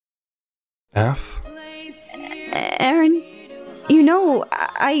F? Aaron, you know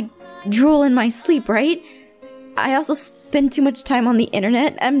I drool in my sleep, right? I also spend too much time on the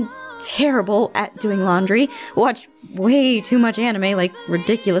internet. I'm terrible at doing laundry. Watch way too much anime, like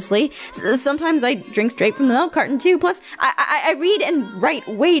ridiculously. Sometimes I drink straight from the milk carton too. Plus, I read and write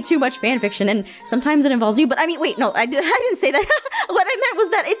way too much fanfiction, and sometimes it involves you. But I mean, wait, no, I didn't say that. What I meant was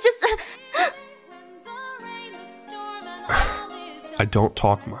that it's just... I don't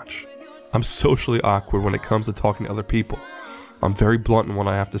talk much. I'm socially awkward when it comes to talking to other people. I'm very blunt in what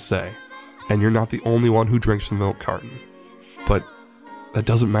I have to say. And you're not the only one who drinks from the milk carton. But that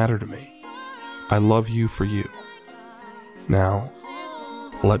doesn't matter to me. I love you for you. Now,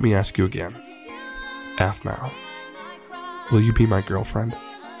 let me ask you again. 𝘂𝗪𝗏, will you be my girlfriend?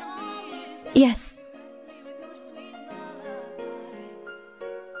 Yes.